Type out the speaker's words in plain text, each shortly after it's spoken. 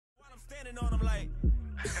standing on them like,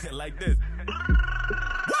 like this.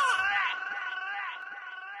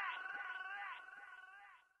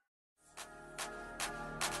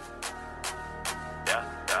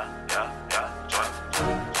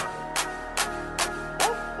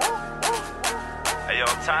 Hey yo,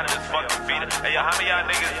 I'm tired of this fucking beat. Hey yo, how many y'all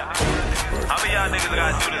niggas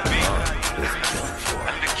gotta do this beat?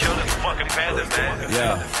 I need to kill this fucking Panda, man.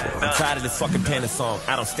 Yeah, I'm tired of this fucking Panda song.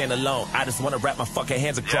 I don't stand alone. I just wanna wrap my fucking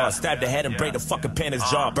hands across. Stab the head and break the fucking Panda's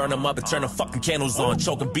jaw. Burn him up and turn the fucking candles on.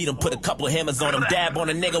 Choke and beat him, put a couple of hammers on him. Dab on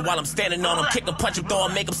a nigga while I'm standing on him. Kick him, punch him, throw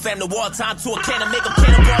him, make him slam the wall. Time to a cannon, make him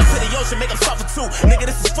cannonball to the ocean, make him suffer too. Nigga,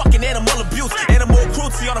 this is fucking animal abuse. Animal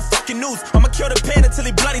cruelty on the fucking news. I'ma kill the Panda till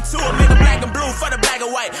he bloody too. I make him black and blue for the black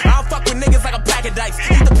and white. I don't fuck with niggas like a pack of dice.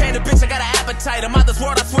 Eat the Panda, bitch, I got an appetite. I'm out this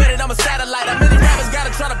world, I swear that I'm a satellite. How many rappers gotta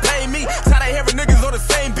try to pay me? Tired of hearing niggas on the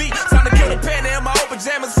same beat. Time to kill the Panda in my old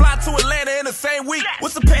pajamas. Fly to Atlanta in the same week.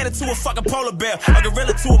 What's a Panda to a fucking polar bear? A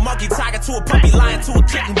gorilla to a monkey, tiger to a puppy, lion to a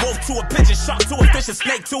kitten, wolf to a pigeon, shark to a fish, a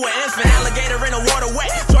snake to an infant, alligator in a waterway,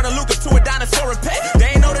 Joyner Lucas to a dinosaur pet.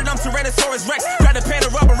 They ain't know that I'm Tyrannosaurus Rex. Grab the Panda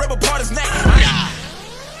rub and rip apart his neck.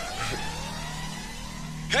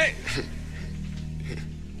 Hey!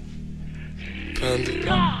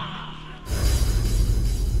 Panda.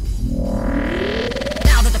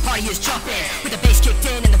 Now that the party is jumping, with the bass kicked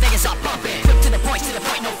in and the Vegas are bumping. Quick to the point,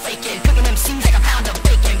 no faking. Cooking them seams like a pound of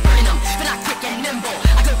bacon. Burning them, but not quick and nimble.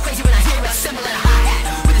 I go crazy when I hear a cymbal and a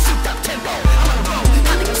hi-hat with a souped up tempo. I'm on a roll,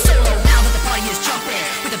 pounding them solo. Now that the party is jumping,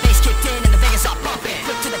 with the bass kicked in and the Vegas are bumping.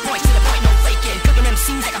 Quick to the point, no faking. Cooking them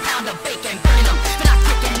seams like a pound of bacon. Burning them, but not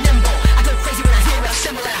quick and nimble. I go crazy when I hear a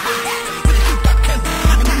cymbal and a hi-hat with a souped up tempo.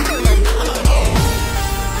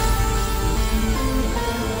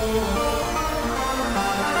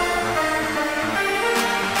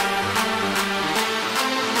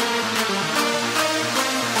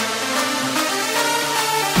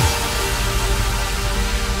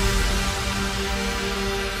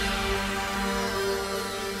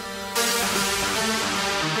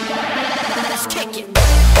 Let's kick it.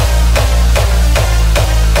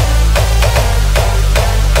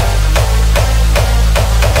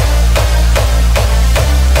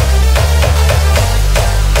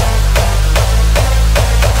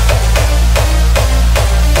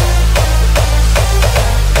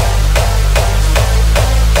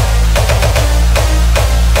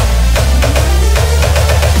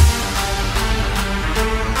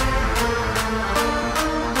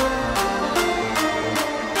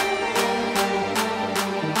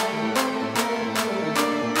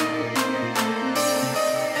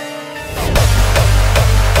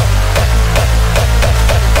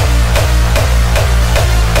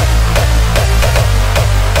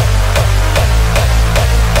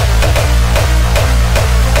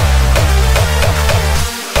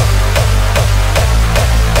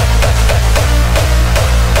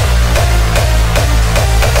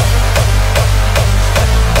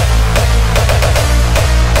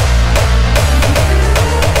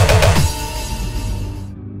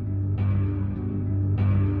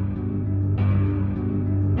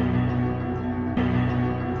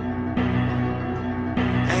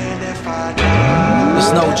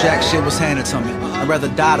 This no jack shit was handed to me. I'd rather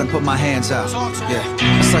die than put my hands out.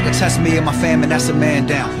 Yeah, it's like a test me and my fam, and that's a man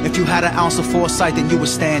down. If you had an ounce of foresight, then you would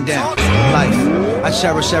stand down. Life, I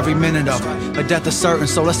cherish every minute of it. But death is certain,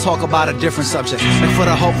 so let's talk about a different subject. And for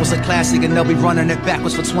the hope was a classic, and they'll be running it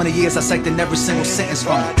backwards for 20 years. I sected every single sentence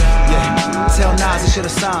from it. Yeah, tell Nas he should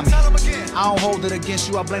have signed me. I don't hold it against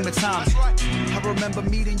you, I blame the time. I remember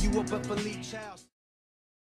meeting you up at Philippe Child's.